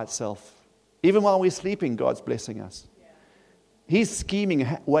all by itself. Even while we're sleeping, God's blessing us. He's scheming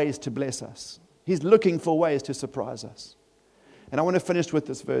ways to bless us. He's looking for ways to surprise us. And I want to finish with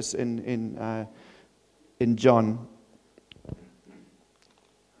this verse in John.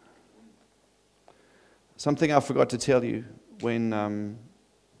 Something I forgot to tell you when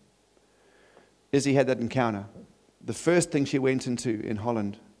Izzy had that encounter. The first thing she went into in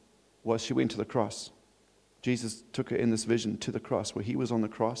Holland was she went to the cross. Jesus took her in this vision to the cross, where he was on the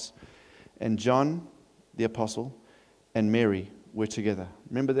cross, and John, the apostle, and Mary were together.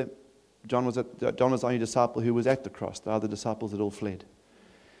 Remember that John was the only disciple who was at the cross. The other disciples had all fled.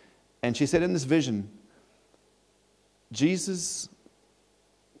 And she said in this vision, Jesus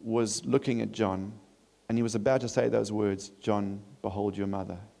was looking at John, and he was about to say those words, "John, behold your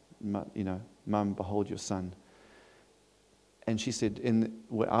mother. Mum, behold your son." And she said,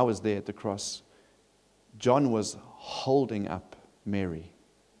 when I was there at the cross, John was holding up Mary.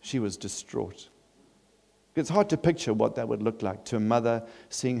 She was distraught. It's hard to picture what that would look like to a mother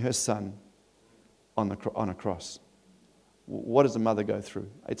seeing her son on a cross. What does a mother go through?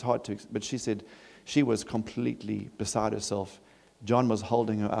 It's hard to, but she said she was completely beside herself. John was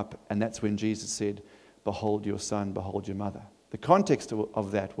holding her up, and that's when Jesus said, "Behold your son, behold your mother." The context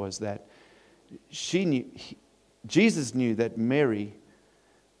of that was that Jesus knew that Mary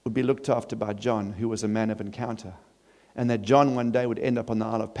would be looked after by John, who was a man of encounter, and that John one day would end up on the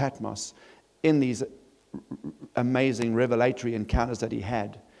Isle of Patmos in these amazing revelatory encounters that he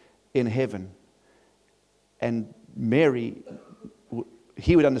had in heaven. And Mary,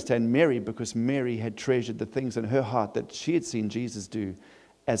 he would understand Mary because Mary had treasured the things in her heart that she had seen Jesus do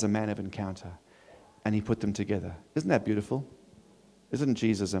as a man of encounter. And he put them together. Isn't that beautiful? Isn't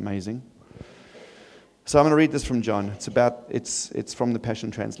Jesus amazing? So I'm going to read this from John. It's from the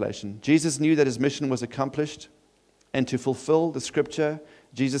Passion Translation. Jesus knew that his mission was accomplished, and to fulfill the scripture,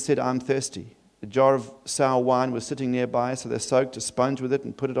 Jesus said, "I'm thirsty." A jar of sour wine was sitting nearby, so they soaked a sponge with it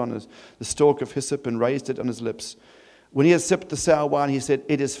and put it on the stalk of hyssop and raised it on his lips. When he had sipped the sour wine, he said,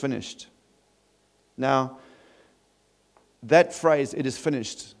 "It is finished." Now, that phrase, "it is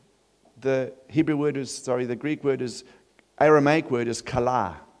finished," the Greek word is, Aramaic word is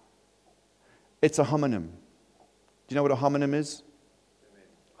kala. It's a homonym. Do you know what a homonym is?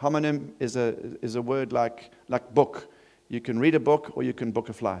 Homonym is a word like book. You can read a book or you can book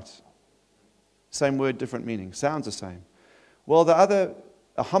a flight. Same word, different meaning. Sounds the same. Well, a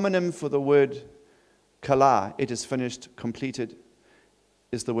homonym for the word kala, "it is finished, completed,"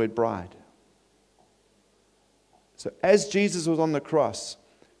 is the word bride. So as Jesus was on the cross,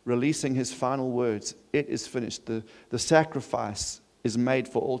 releasing his final words, "It is finished," the sacrifice is made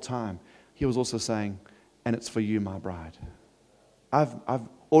for all time, he was also saying, "And it's for you, my bride. I've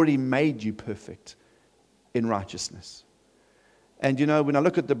already made you perfect in righteousness." And when I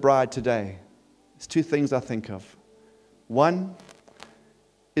look at the bride today, there's two things I think of. One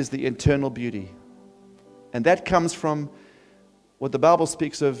is the internal beauty. And that comes from what the Bible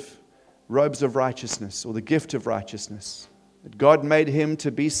speaks of, robes of righteousness, or the gift of righteousness. That God made him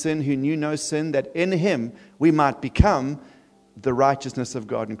to be sin who knew no sin, that in him we might become the righteousness of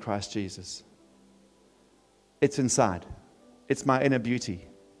God in Christ Jesus. It's inside. It's my inner beauty.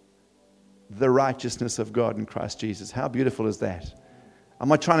 The righteousness of God in Christ Jesus. How beautiful is that? I'm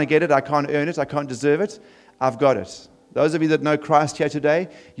not trying to get it. I can't earn it. I can't deserve it. I've got it. Those of you that know Christ here today,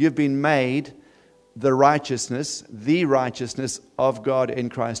 you've been made the righteousness of God in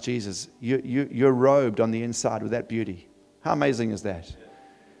Christ Jesus. You're robed on the inside with that beauty. How amazing is that?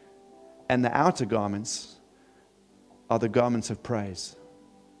 And the outer garments are the garments of praise.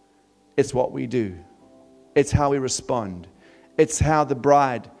 It's what we do. It's how we respond. It's how the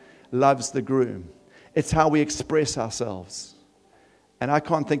bride loves the groom. It's how we express ourselves. And I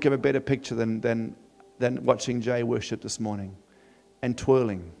can't think of a better picture than watching Jay worship this morning and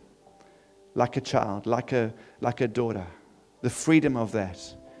twirling like a child, like a daughter. The freedom of that.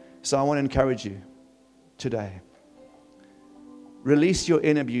 So I want to encourage you today. Release your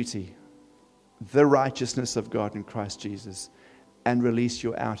inner beauty, the righteousness of God in Christ Jesus, and release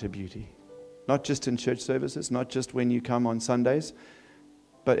your outer beauty. Not just in church services, not just when you come on Sundays,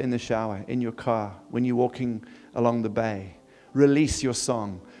 but in the shower, in your car, when you're walking along the bay. Release your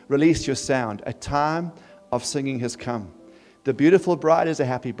song, release your sound. A time of singing has come. The beautiful bride is a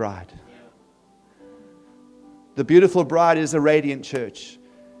happy bride. The beautiful bride is a radiant church.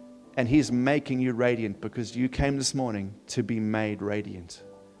 And He's making you radiant because you came this morning to be made radiant,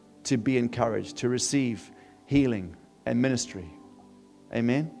 to be encouraged, to receive healing and ministry.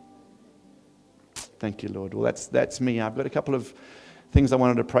 Amen? Thank you, Lord. Well, that's me. I've got a couple of things I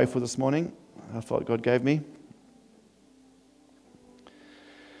wanted to pray for this morning. I thought God gave me.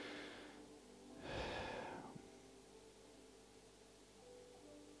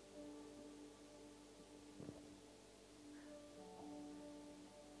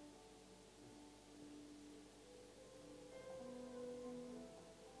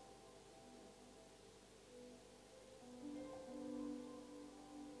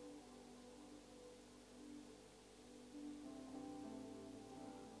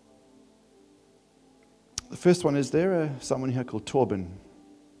 The first one, is there someone here called Torben?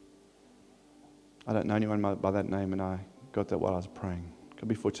 I don't know anyone by that name, and I got that while I was praying. Could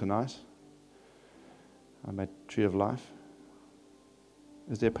be for tonight. I'm at Tree of Life.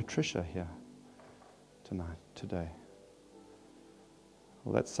 Is there Patricia here today?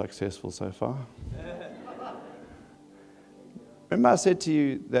 Well, that's successful so far. Remember I said to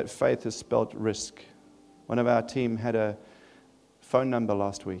you that faith is spelled risk. One of our team had a phone number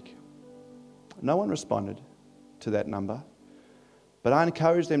last week. No one responded to that number, but I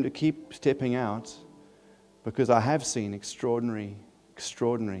encouraged them to keep stepping out because I have seen extraordinary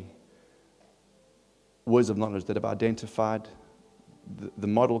words of knowledge that have identified the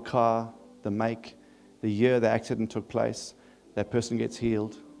model car, the make, the year the accident took place. That person gets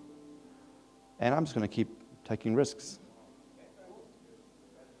healed. And I'm just going to keep taking risks.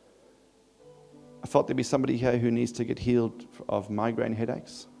 I thought there'd be somebody here who needs to get healed of migraine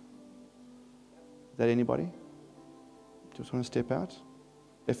headaches. Is that anybody? Just want to step out?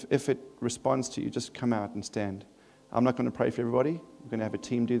 If it responds to you, just come out and stand. I'm not going to pray for everybody. We're going to have a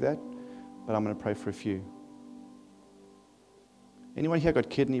team do that. But I'm going to pray for a few. Anyone here got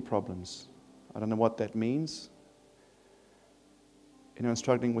kidney problems? I don't know what that means. Anyone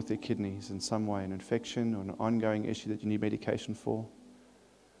struggling with their kidneys in some way, an infection or an ongoing issue that you need medication for?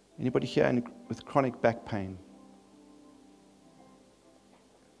 Anybody here with chronic back pain?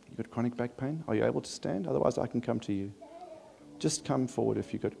 You got chronic back pain? Are you able to stand? Otherwise, I can come to you. Just come forward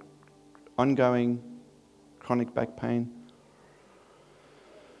if you've got ongoing chronic back pain.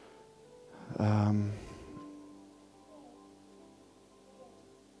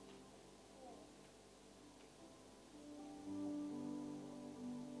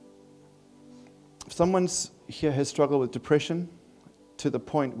 If someone's here has struggled with depression to the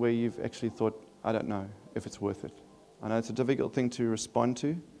point where you've actually thought, I don't know if it's worth it. I know it's a difficult thing to respond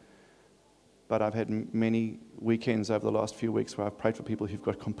to, but I've had many weekends over the last few weeks where I've prayed for people who've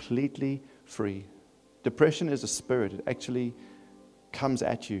got completely free. Depression is a spirit. It actually comes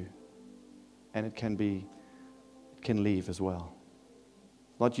at you, and it can leave as well.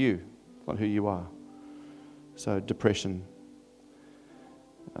 Not you, not who you are. So depression.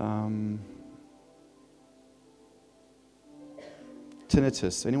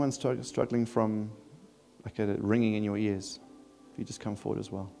 Tinnitus. Anyone struggling from like a ringing in your ears? If you just come forward as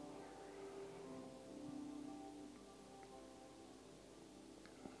well.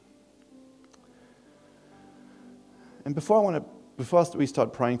 And before we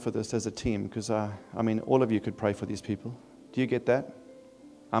start praying for this as a team, because all of you could pray for these people. Do you get that?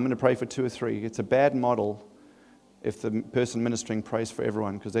 I'm going to pray for 2 or 3. It's a bad model if the person ministering prays for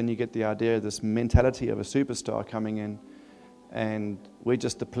everyone, because then you get the idea of this mentality of a superstar coming in, and we're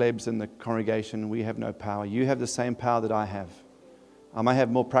just the plebs in the congregation. We have no power. You have the same power that I have. I may have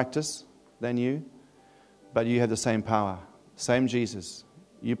more practice than you, but you have the same power. Same Jesus.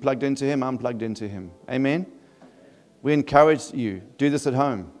 You plugged into Him, I'm plugged into Him. Amen? We encourage you. Do this at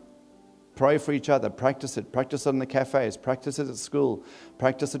home. Pray for each other. Practice it. Practice it in the cafes. Practice it at school.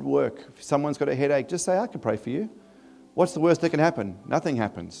 Practice at work. If someone's got a headache, just say, I can pray for you. What's the worst that can happen? Nothing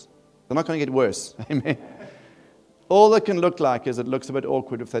happens. They're not going to get worse. Amen? All it can look like is it looks a bit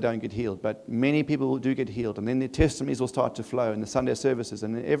awkward if they don't get healed. But many people do get healed. And then their testimonies will start to flow in the Sunday services.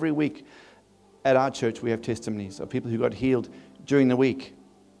 And every week at our church, we have testimonies of people who got healed during the week,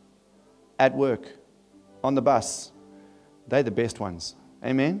 at work, on the bus. They're the best ones.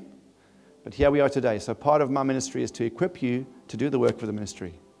 Amen? But here we are today. So part of my ministry is to equip you to do the work for the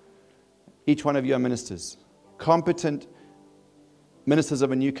ministry. Each one of you are ministers. Competent ministers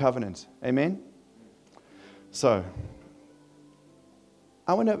of a new covenant. Amen? So,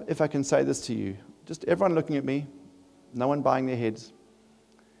 I wonder if I can say this to you. Just everyone looking at me. No one bowing their heads.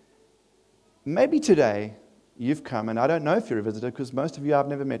 Maybe today you've come, and I don't know if you're a visitor because most of you I've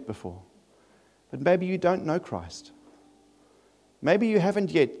never met before. But maybe you don't know Christ. Maybe you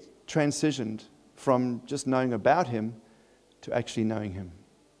haven't yet transitioned from just knowing about Him to actually knowing Him.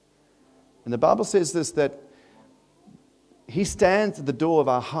 And the Bible says this, that He stands at the door of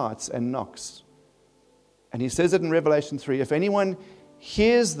our hearts and knocks. And He says it in Revelation 3, if anyone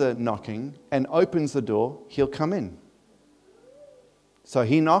hears the knocking and opens the door, he'll come in. So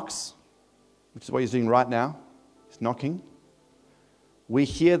He knocks, which is what He's doing right now. He's knocking. We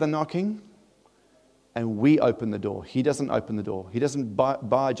hear the knocking. And we open the door. He doesn't open the door. He doesn't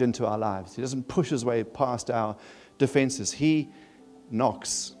barge into our lives. He doesn't push His way past our defenses. He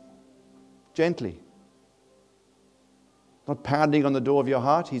knocks gently. Not pounding on the door of your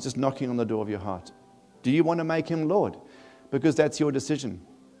heart. He's just knocking on the door of your heart. Do you want to make Him Lord? Because that's your decision.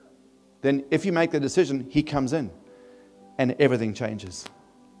 Then if you make the decision, He comes in and everything changes.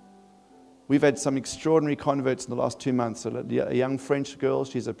 We've had some extraordinary converts in the last 2 months. A young French girl,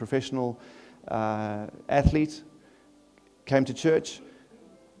 she's a professional athlete, came to church,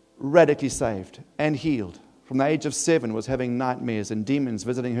 radically saved and healed. From the age of 7, was having nightmares and demons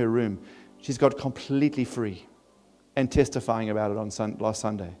visiting her room. She's got completely free and testifying about it on last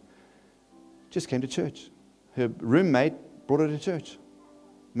Sunday. Just came to church. Her roommate brought her to church.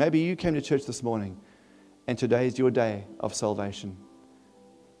 Maybe you came to church this morning and today is your day of salvation.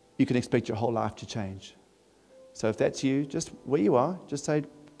 You can expect your whole life to change. So if that's you, just where you are, just say,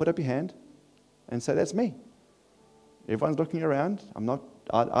 put up your hand and say, that's me. Everyone's looking around. I don't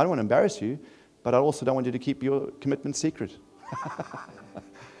want to embarrass you, but I also don't want you to keep your commitment secret.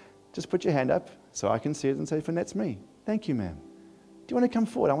 Just put your hand up so I can see it and say, friend, that's me. Thank you, ma'am. Do you want to come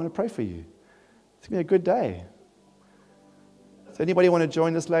forward? I want to pray for you. It's going to be a good day. So anybody want to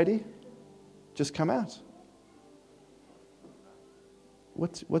join this lady? Just come out.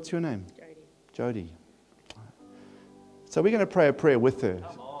 What's your name? Jody. So we're going to pray a prayer with her.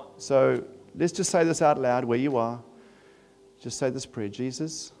 So let's just say this out loud where you are. Just say this prayer.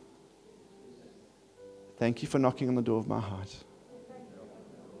 Jesus, thank you for knocking on the door of my heart.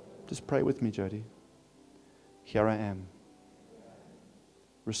 Just pray with me, Jody. Here I am,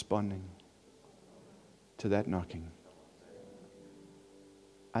 responding to that knocking.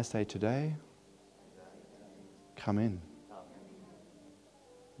 I say today, come in.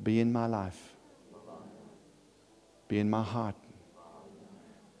 Be in my life. Be in my heart.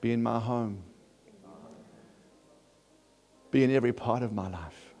 Be in my home. Be in every part of my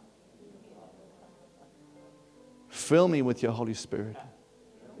life. Fill me with your Holy Spirit.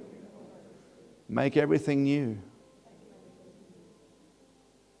 Make everything new.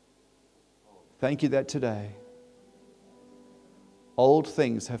 Thank you that today, old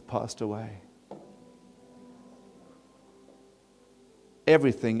things have passed away.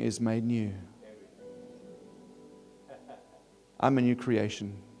 Everything is made new. I'm a new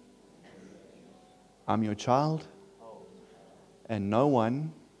creation. I'm your child, and no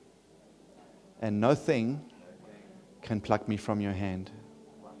one and no thing can pluck me from your hand.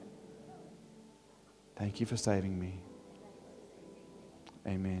 Thank you for saving me.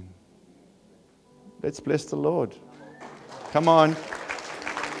 Amen. Let's bless the Lord. Come on.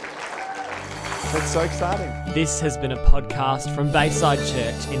 That's so exciting. This has been a podcast from Bayside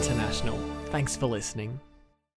Church International. Thanks for listening.